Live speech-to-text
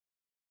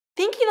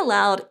Thinking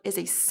aloud is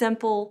a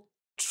simple,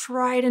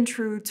 tried and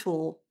true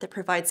tool that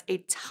provides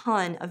a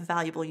ton of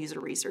valuable user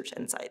research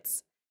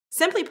insights.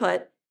 Simply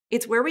put,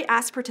 it's where we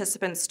ask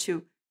participants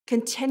to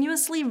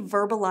continuously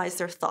verbalize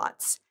their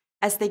thoughts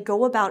as they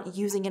go about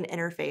using an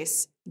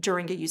interface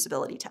during a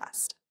usability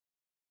test.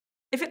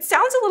 If it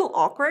sounds a little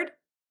awkward,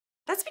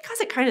 that's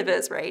because it kind of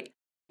is, right?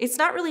 It's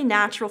not really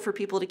natural for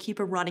people to keep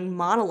a running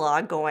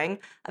monologue going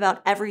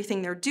about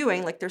everything they're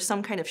doing like they're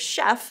some kind of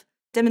chef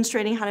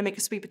demonstrating how to make a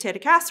sweet potato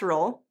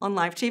casserole on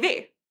live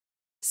TV.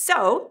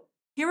 So,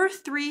 here are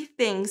 3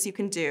 things you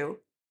can do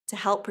to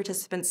help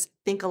participants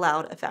think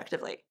aloud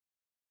effectively.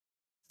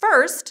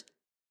 First,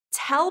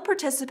 tell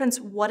participants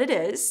what it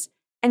is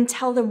and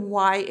tell them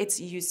why it's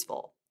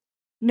useful.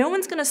 No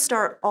one's going to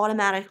start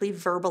automatically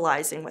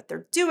verbalizing what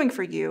they're doing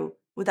for you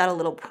without a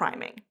little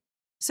priming.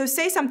 So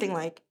say something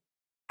like,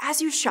 as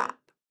you shop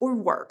or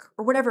work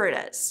or whatever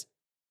it is,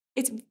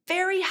 it's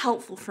very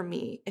helpful for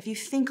me if you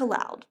think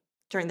aloud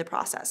during the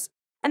process.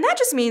 And that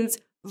just means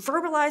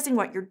verbalizing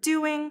what you're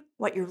doing,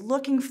 what you're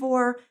looking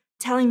for,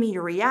 telling me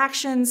your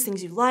reactions,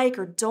 things you like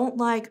or don't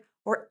like,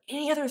 or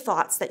any other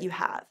thoughts that you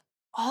have.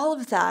 All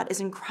of that is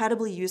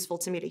incredibly useful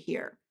to me to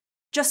hear,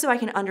 just so I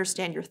can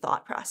understand your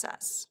thought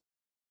process.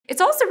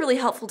 It's also really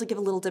helpful to give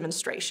a little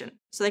demonstration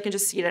so they can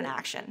just see it in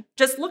action.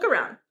 Just look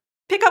around,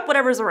 pick up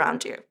whatever's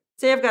around you.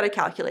 Say I've got a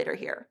calculator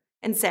here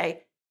and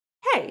say,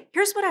 hey,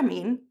 here's what I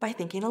mean by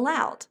thinking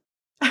aloud.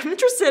 I'm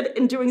interested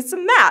in doing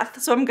some math,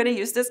 so I'm going to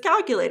use this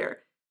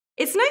calculator.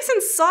 It's nice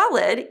and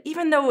solid,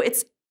 even though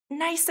it's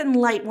nice and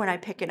light when I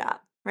pick it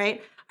up,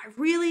 right? I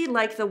really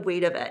like the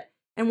weight of it.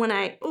 And when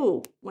I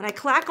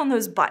clack on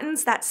those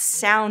buttons, that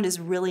sound is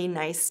really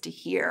nice to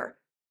hear.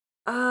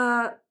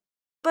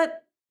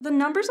 But the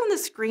numbers on the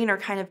screen are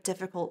kind of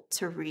difficult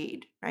to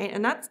read, right?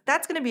 And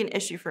that's going to be an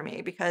issue for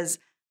me because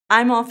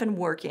I'm often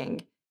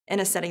working in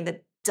a setting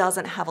that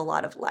doesn't have a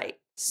lot of light.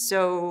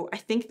 So I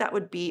think that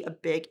would be a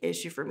big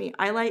issue for me.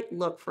 I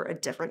look for a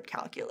different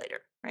calculator,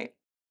 right?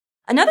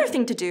 Another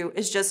thing to do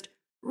is just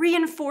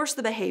reinforce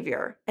the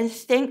behavior and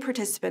thank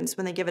participants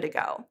when they give it a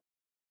go.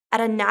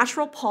 At a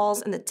natural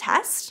pause in the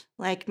test,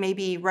 like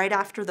maybe right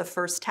after the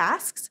first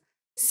tasks,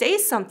 say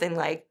something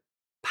like,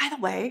 by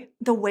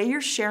the way you're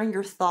sharing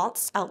your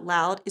thoughts out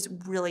loud is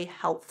really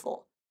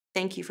helpful.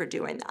 Thank you for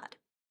doing that.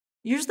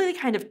 Usually they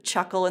kind of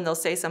chuckle and they'll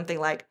say something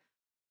like,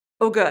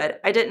 oh good,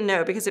 I didn't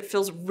know because it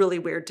feels really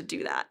weird to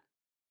do that.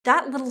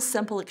 That little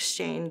simple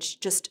exchange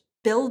just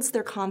builds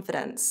their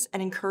confidence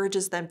and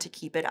encourages them to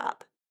keep it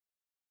up.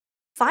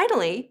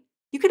 Finally,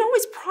 you can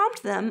always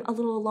prompt them a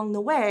little along the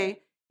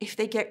way if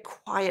they get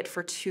quiet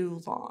for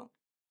too long.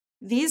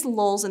 These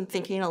lulls in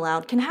thinking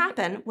aloud can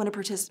happen when a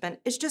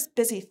participant is just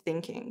busy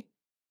thinking.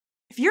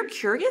 If you're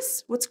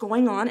curious what's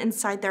going on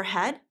inside their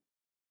head,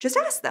 just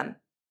ask them.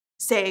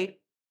 Say,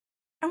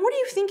 and what are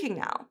you thinking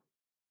now?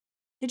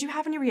 Did you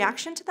have any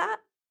reaction to that?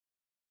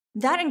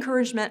 That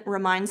encouragement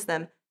reminds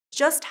them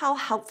just how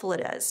helpful it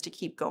is to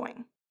keep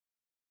going.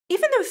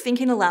 Even though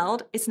thinking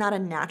aloud is not a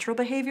natural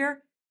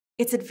behavior,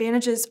 its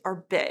advantages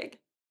are big.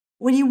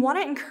 When you want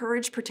to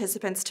encourage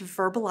participants to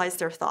verbalize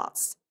their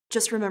thoughts,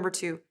 just remember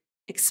to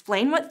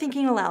explain what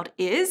thinking aloud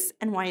is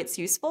and why it's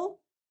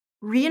useful,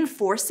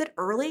 reinforce it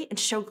early and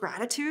show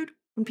gratitude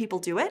when people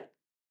do it,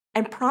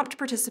 and prompt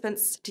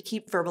participants to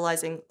keep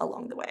verbalizing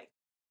along the way.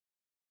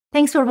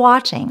 Thanks for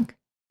watching.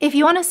 If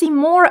you want to see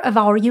more of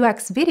our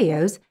UX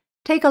videos,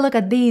 take a look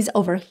at these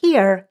over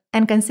here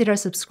and consider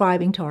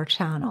subscribing to our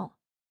channel.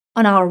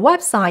 On our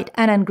website,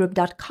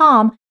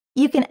 nngroup.com,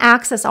 you can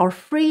access our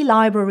free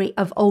library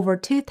of over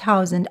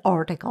 2,000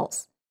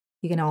 articles.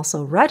 You can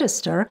also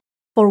register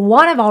for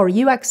one of our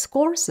UX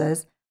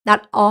courses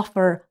that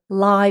offer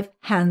live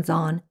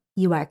hands-on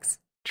UX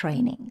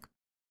training.